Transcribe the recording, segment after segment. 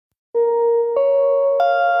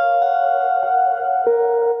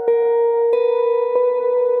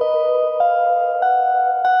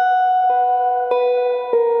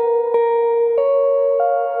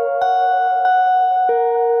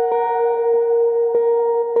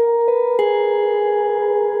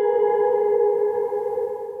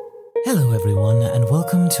everyone, and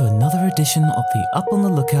welcome to another edition of the Up on the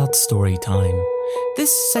Lookout Story Time.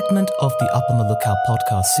 This segment of the Up on the Lookout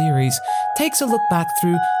podcast series takes a look back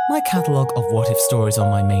through my catalogue of what-if stories on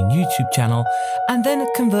my main YouTube channel, and then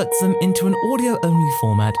converts them into an audio-only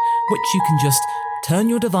format, which you can just turn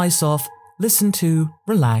your device off, listen to,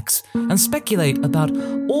 relax, and speculate about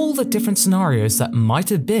all the different scenarios that might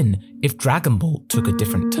have been if Dragon Ball took a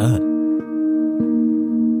different turn.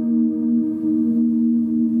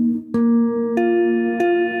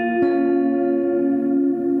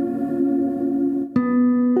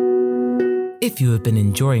 If you have been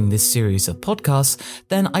enjoying this series of podcasts,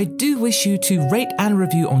 then I do wish you to rate and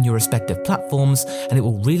review on your respective platforms, and it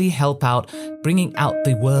will really help out bringing out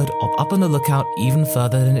the word of Up on the Lookout even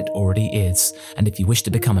further than it already is. And if you wish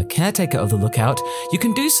to become a caretaker of the Lookout, you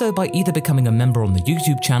can do so by either becoming a member on the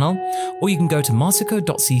YouTube channel, or you can go to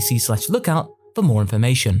marsico.cc/lookout for more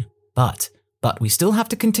information. But we still have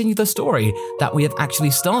to continue the story that we have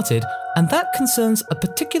actually started, and that concerns a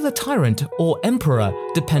particular tyrant or emperor,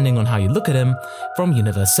 depending on how you look at him, from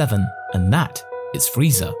Universe 7, and that is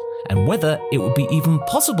Frieza, and whether it would be even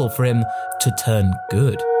possible for him to turn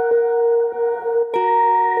good.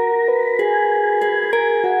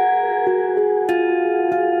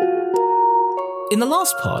 In the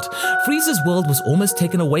last part, Frieza's world was almost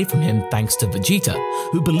taken away from him thanks to Vegeta,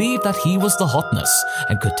 who believed that he was the hotness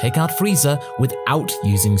and could take out Frieza without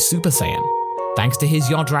using Super Saiyan. Thanks to his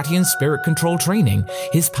Yardratian spirit control training,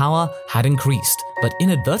 his power had increased, but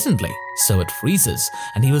inadvertently, so had Frieza's,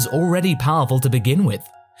 and he was already powerful to begin with.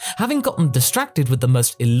 Having gotten distracted with the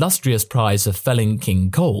most illustrious prize of felling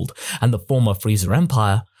King Cold and the former Frieza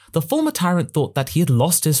Empire, the former tyrant thought that he had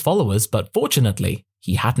lost his followers, but fortunately,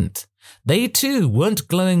 he hadn't. They too weren't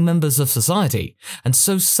glowing members of society, and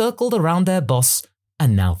so circled around their boss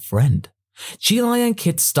and now friend. Cheelai and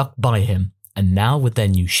Kit stuck by him, and now with their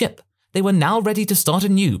new ship, they were now ready to start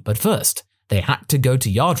anew, but first, they had to go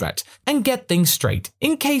to Yardrat and get things straight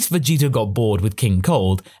in case Vegeta got bored with King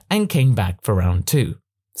Cold and came back for round 2.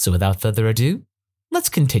 So without further ado, let's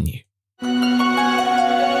continue.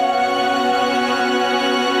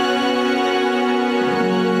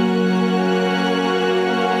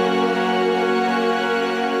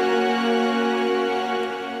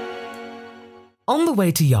 On the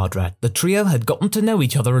way to Yardrat, the trio had gotten to know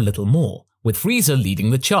each other a little more, with Frieza leading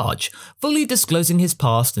the charge, fully disclosing his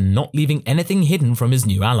past and not leaving anything hidden from his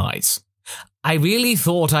new allies. "I really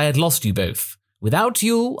thought I had lost you both. Without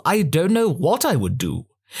you, I don't know what I would do.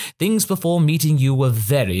 Things before meeting you were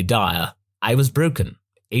very dire. I was broken,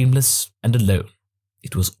 aimless, and alone.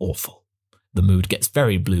 It was awful." The mood gets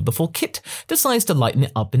very blue before Kit decides to lighten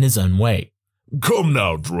it up in his own way. "Come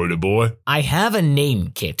now, droider boy." "I have a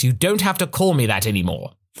name, Kit. You don't have to call me that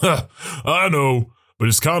anymore." I know, but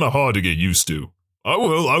it's kind of hard to get used to. I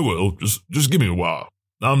will. Just give me a while.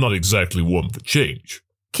 I'm not exactly one for change.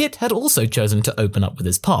 Kit had also chosen to open up with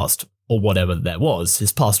his past, or whatever there was.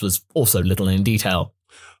 His past was also little in detail.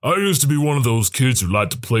 "I used to be one of those kids who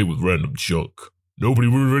liked to play with random junk. Nobody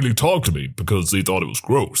would really talk to me because they thought it was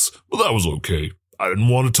gross, but that was okay. I didn't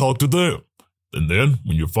want to talk to them. And then,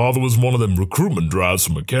 when your father was one of them recruitment drives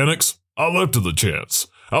for mechanics, I left to the chance.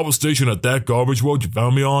 I was stationed at that garbage road you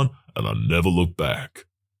found me on, and I never looked back."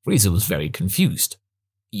 Frieza was very confused.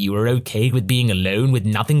 "You were okay with being alone with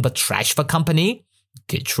nothing but trash for company?"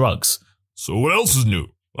 Kit shrugs. "So what else is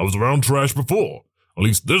new? I was around trash before. At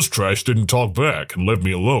least this trash didn't talk back and left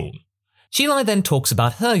me alone." Cheelai then talks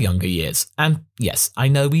about her younger years, and yes, I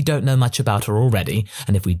know we don't know much about her already,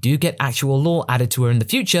 and if we do get actual lore added to her in the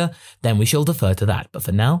future, then we shall defer to that, but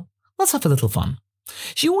for now, let's have a little fun.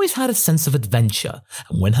 She always had a sense of adventure,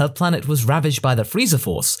 and when her planet was ravaged by the Frieza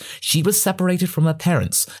Force, she was separated from her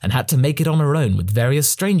parents and had to make it on her own with various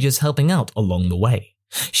strangers helping out along the way.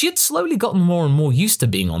 She had slowly gotten more and more used to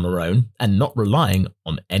being on her own and not relying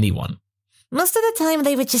on anyone. "Most of the time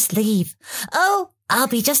they would just leave. 'Oh, I'll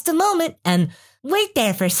be just a moment,' and 'Wait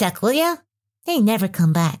there for a sec, will ya?' They never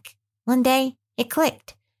come back. One day, it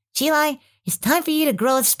clicked. 'Cheelai, it's time for you to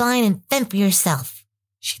grow a spine and fend for yourself.'"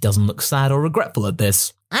 She doesn't look sad or regretful at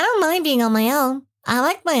this. "I don't mind being on my own. I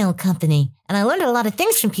like my own company, and I learned a lot of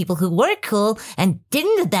things from people who were cool and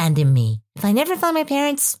didn't abandon me. If I never found my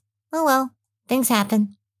parents, oh well, things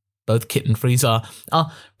happen." Both Kit and Frieza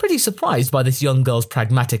are pretty surprised by this young girl's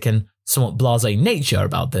pragmatic and somewhat blasé nature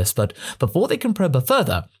about this, but before they can probe her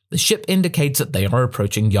further, the ship indicates that they are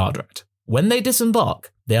approaching Yardrat. When they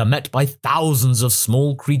disembark, they are met by thousands of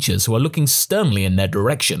small creatures who are looking sternly in their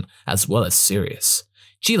direction, as well as serious.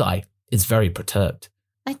 Cheelai is very perturbed.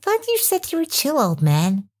 "I thought you said you were chill, old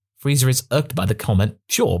man." Frieza is irked by the comment,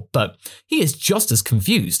 sure, but he is just as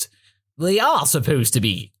confused. "They are supposed to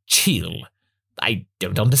be chill. I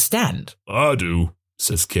don't understand. I do,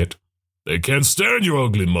 says Kit. They can't stand your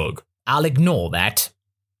ugly mug. I'll ignore that.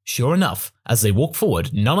 Sure enough, as they walk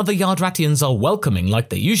forward, none of the Yardratians are welcoming like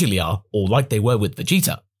they usually are, or like they were with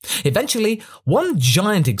Vegeta. Eventually, one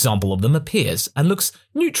giant example of them appears and looks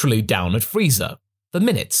neutrally down at Frieza. For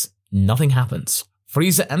minutes, nothing happens.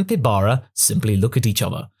 Frieza and Pibara simply look at each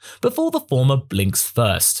other, before the former blinks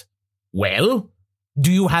first. Well,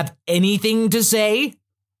 do you have anything to say?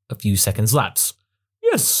 A few seconds lapse.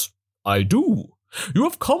 Yes, I do. You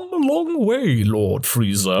have come a long way, Lord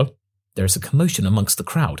Frieza. There is a commotion amongst the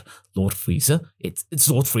crowd. Lord Frieza? It's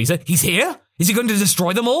Lord Frieza. He's here? Is he going to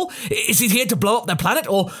destroy them all? Is he here to blow up their planet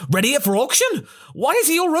or ready it for auction? Why is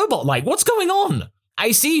he all robot-like? What's going on?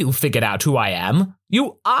 I see you figured out who I am.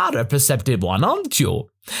 You are a perceptive one, aren't you?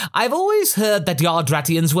 I've always heard that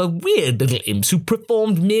Yardratians were weird little imps who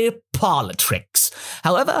performed mere parlor tricks.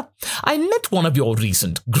 However, I met one of your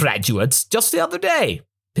recent graduates just the other day.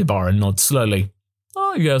 Pibara nods slowly.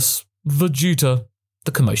 Ah, yes, Vegeta.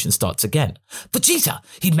 The commotion starts again. Vegeta!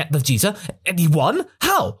 He met Vegeta, and he won?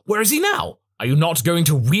 How? Where is he now? Are you not going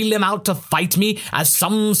to wheel him out to fight me as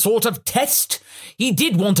some sort of test? He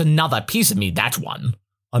did want another piece of me, that one.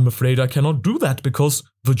 I'm afraid I cannot do that because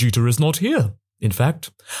Vegeta is not here. In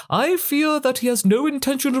fact, I fear that he has no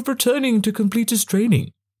intention of returning to complete his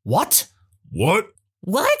training. What?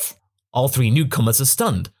 What? All three newcomers are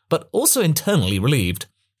stunned, but also internally relieved.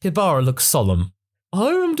 Pibara looks solemn. I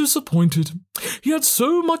am disappointed. He had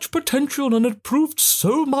so much potential and had proved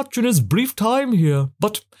so much in his brief time here,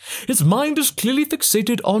 but his mind is clearly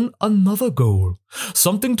fixated on another goal.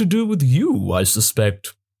 Something to do with you, I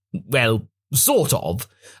suspect. Well, sort of.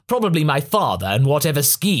 Probably my father and whatever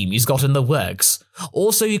scheme he's got in the works.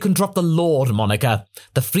 Also, you can drop the Lord moniker.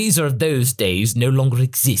 The Frieza of those days no longer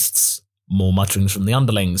exists. More mutterings from the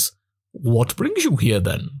underlings. What brings you here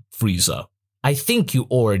then, Frieza? I think you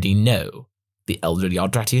already know. The elder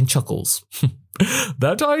Yardratian chuckles.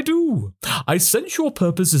 That I do. I sense your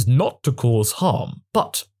purpose is not to cause harm,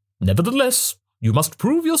 but nevertheless, you must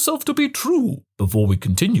prove yourself to be true before we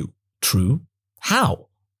continue. True? How?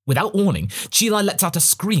 Without warning, Chilai lets out a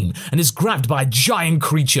scream and is grabbed by a giant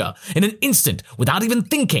creature. In an instant, without even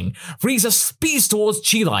thinking, Frieza speeds towards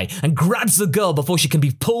Chilai and grabs the girl before she can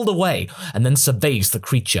be pulled away, and then surveys the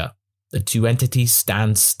creature. The two entities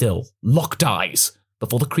stand still, locked eyes,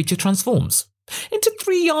 before the creature transforms into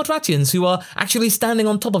three Yardratians who are actually standing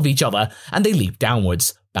on top of each other, and they leap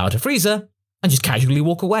downwards, bow to Frieza, and just casually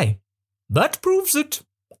walk away. That proves it.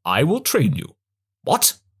 I will train you.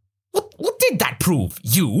 What? What did that prove?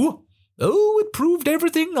 You? Oh, it proved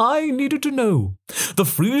everything I needed to know. The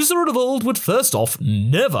Frieza of old would first off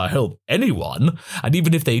never help anyone, and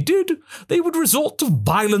even if they did, they would resort to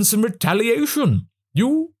violence and retaliation.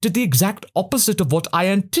 You did the exact opposite of what I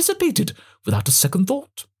anticipated without a second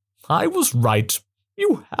thought. I was right.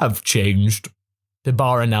 You have changed.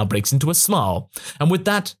 Pibara now breaks into a smile, and with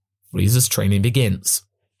that, Frieza's training begins.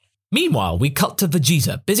 Meanwhile, we cut to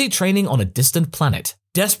Vegeta, busy training on a distant planet,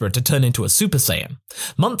 desperate to turn into a Super Saiyan.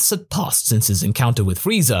 Months had passed since his encounter with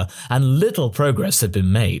Frieza, and little progress had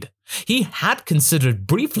been made. He had considered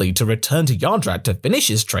briefly to return to Yardrat to finish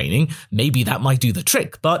his training, maybe that might do the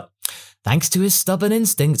trick, but thanks to his stubborn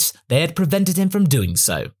instincts, they had prevented him from doing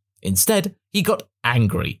so. Instead, he got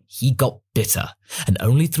angry, he got bitter, and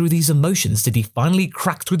only through these emotions did he finally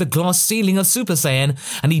crack through the glass ceiling of Super Saiyan,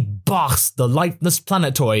 and he bathed the lightless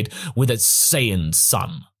planetoid with its Saiyan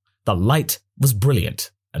sun. The light was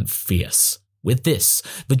brilliant and fierce. With this,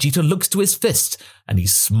 Vegeta looks to his fist, and he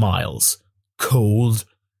smiles. Cold,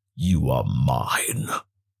 you are mine.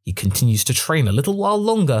 He continues to train a little while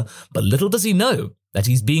longer, but little does he know that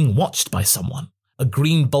he's being watched by someone. A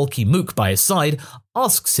green bulky mook by his side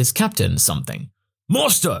asks his captain something.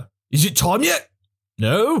 Master, is it time yet?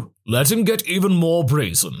 No, let him get even more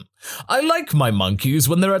brazen. I like my monkeys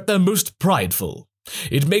when they're at their most prideful.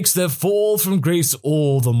 It makes their fall from grace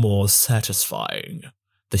all the more satisfying.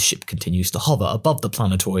 The ship continues to hover above the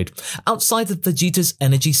planetoid, outside of Vegeta's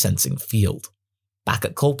energy sensing field. Back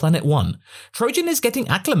at Cold Planet 1, Trojan is getting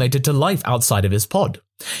acclimated to life outside of his pod.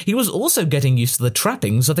 He was also getting used to the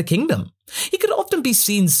trappings of the kingdom. He could often be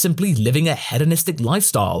seen simply living a hedonistic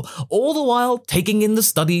lifestyle, all the while taking in the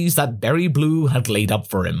studies that Berry Blue had laid up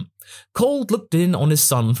for him. Cold looked in on his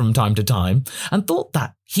son from time to time and thought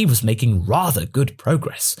that he was making rather good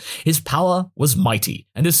progress. His power was mighty,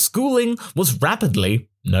 and his schooling was rapidly,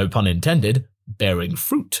 no pun intended, bearing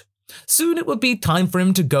fruit. Soon it would be time for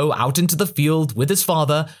him to go out into the field with his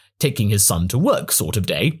father, taking his son to work sort of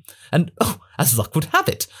day. And, as luck would have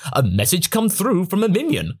it, a message come through from a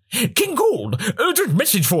minion. King Cold, urgent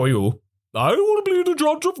message for you. I will be the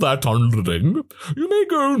judge of that underling. You may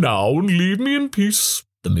go now and leave me in peace.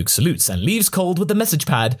 The Mook salutes and leaves Cold with the message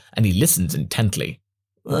pad, and he listens intently.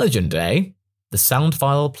 Urgent, eh? The sound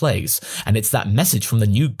file plays, and it's that message from the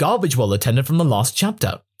new garbage well attendant from the last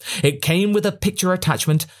chapter. It came with a picture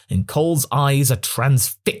attachment, and Cole's eyes are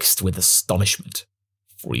transfixed with astonishment.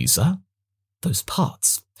 Frieza? Those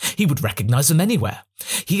parts. He would recognize them anywhere.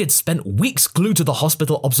 He had spent weeks glued to the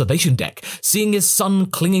hospital observation deck, seeing his son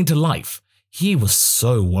clinging to life. He was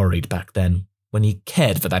so worried back then, when he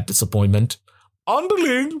cared for that disappointment.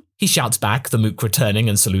 Underling! He shouts back, the Mook returning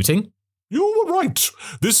and saluting. You were right.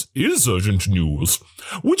 This is urgent news.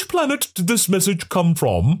 Which planet did this message come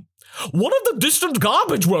from? One of the distant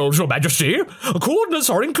garbage worlds, Your Majesty. Coordinates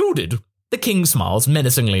are included. The king smiles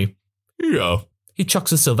menacingly. Here. He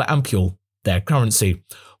chucks a silver ampule, their currency.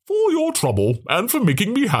 For your trouble and for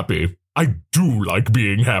making me happy. I do like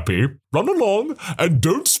being happy. Run along and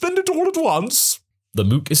don't spend it all at once. The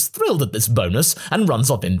Mook is thrilled at this bonus and runs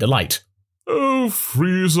off in delight. Oh,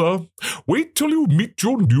 Frieza, wait till you meet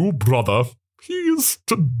your new brother. He is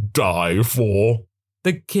to die for.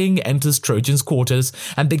 The king enters Trojan's quarters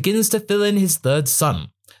and begins to fill in his third son.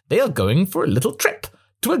 They are going for a little trip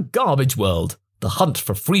to a garbage world. The hunt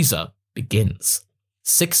for Frieza begins.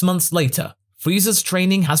 6 months later, Frieza's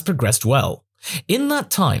training has progressed well. In that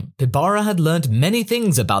time, Pibara had learned many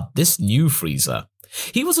things about this new Frieza.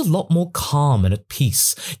 He was a lot more calm and at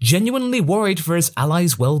peace, genuinely worried for his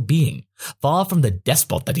allies' well-being, far from the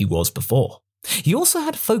despot that he was before. He also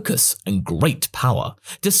had focus and great power,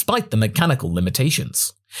 despite the mechanical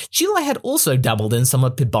limitations. Chilai had also dabbled in some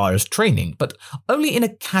of Pibara's training, but only in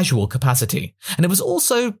a casual capacity, and it was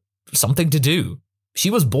also something to do. She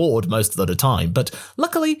was bored most of the time, but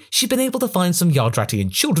luckily she'd been able to find some Yardratian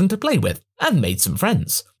children to play with, and made some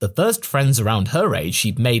friends. The first friends around her age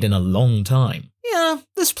she'd made in a long time. Yeah,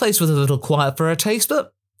 this place was a little quiet for her taste,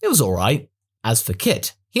 but it was alright. As for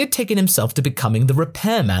Kit, he had taken himself to becoming the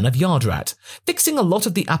repairman of Yardrat, fixing a lot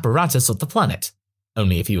of the apparatus of the planet.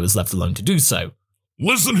 Only if he was left alone to do so.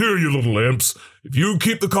 Listen here, you little imps. If you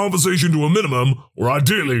keep the conversation to a minimum, or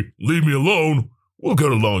ideally, leave me alone, we'll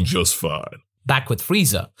get along just fine. Back with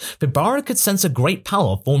Frieza, Pibara could sense a great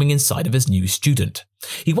power forming inside of his new student.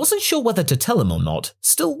 He wasn't sure whether to tell him or not,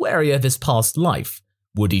 still wary of his past life.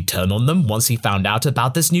 Would he turn on them once he found out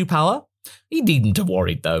about this new power? He needn't have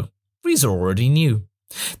worried though. Frieza already knew.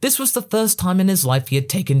 This was the first time in his life he had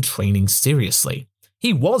taken training seriously.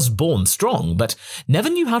 He was born strong, but never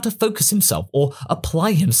knew how to focus himself or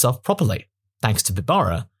apply himself properly. Thanks to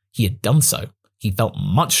Pibara, he had done so. He felt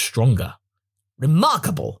much stronger.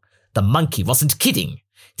 Remarkable! The monkey wasn't kidding.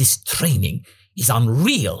 This training is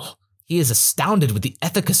unreal. He is astounded with the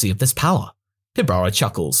efficacy of this power. Pibara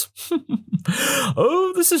chuckles.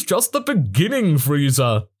 Oh, this is just the beginning,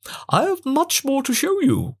 Frieza. I have much more to show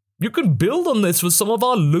you. You can build on this with some of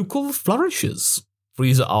our local flourishes.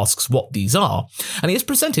 Frieza asks what these are, and he is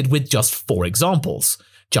presented with just 4 examples.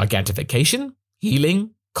 Gigantification,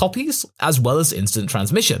 healing, copies, as well as instant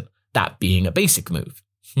transmission, that being a basic move.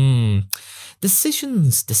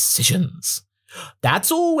 Decisions.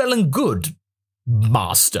 That's all well and good,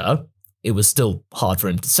 Master. It was still hard for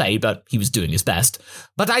him to say, but he was doing his best.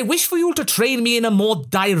 But I wish for you to train me in a more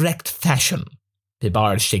direct fashion.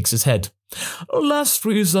 Pibara shakes his head. Alas,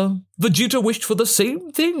 Frieza, Vegeta wished for the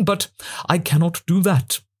same thing, but I cannot do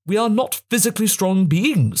that. We are not physically strong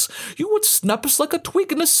beings. You would snap us like a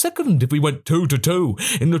twig in a second if we went toe-to-toe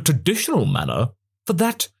in the traditional manner. For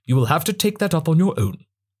that, you will have to take that up on your own.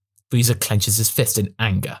 Frieza clenches his fist in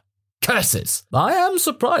anger. Curses! I am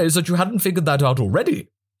surprised that you hadn't figured that out already.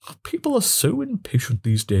 People are so impatient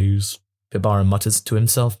these days, Pibara mutters to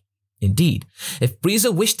himself. Indeed, if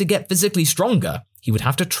Frieza wished to get physically stronger, he would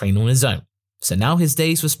have to train on his own. So now his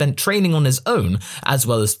days were spent training on his own, as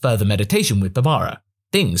well as further meditation with Pibara.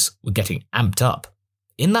 Things were getting amped up.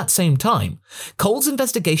 In that same time, Cole's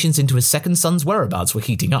investigations into his second son's whereabouts were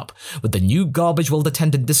heating up, with the new garbage world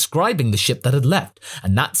attendant describing the ship that had left,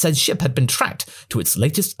 and that said ship had been tracked to its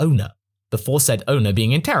latest owner, before said owner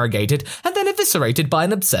being interrogated and then eviscerated by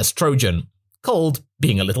an obsessed Trojan. Cold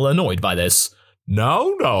being a little annoyed by this.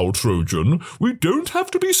 Now, Trojan, we don't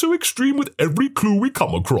have to be so extreme with every clue we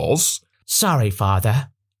come across. Sorry, Father.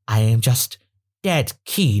 I am just dead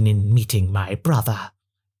keen in meeting my brother.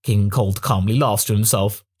 King Cold calmly laughs to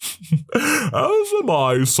himself. As am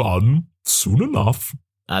I, son. Soon enough.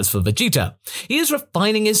 As for Vegeta, he is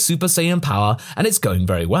refining his Super Saiyan power and it's going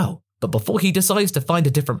very well. But before he decides to find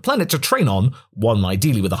a different planet to train on, one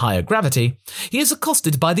ideally with a higher gravity, he is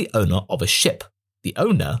accosted by the owner of a ship. The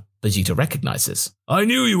owner, Vegeta recognizes. I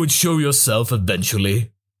knew you would show yourself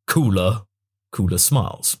eventually. Cooler. Cooler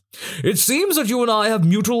smiles. It seems that you and I have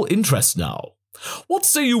mutual interests now. What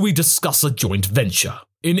say you we discuss a joint venture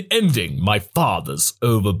in ending my father's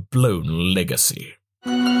overblown legacy?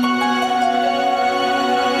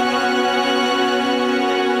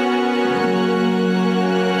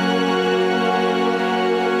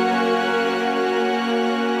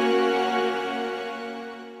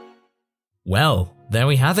 Well, there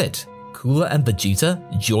we have it. Cooler and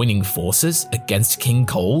Vegeta joining forces against King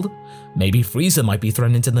Cold. Maybe Frieza might be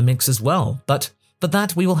thrown into the mix as well, but for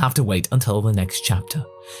that we will have to wait until the next chapter.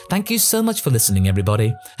 Thank you so much for listening,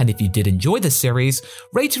 everybody, and if you did enjoy this series,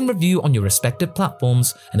 rate and review on your respective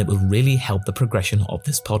platforms, and it will really help the progression of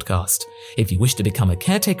this podcast. If you wish to become a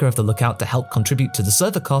caretaker of the Lookout to help contribute to the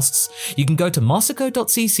server costs, you can go to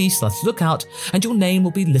marsico.cc/lookout and your name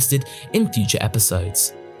will be listed in future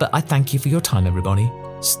episodes. But I thank you for your time, everybody.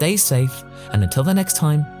 Stay safe, and until the next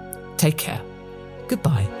time, take care.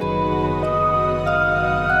 Goodbye.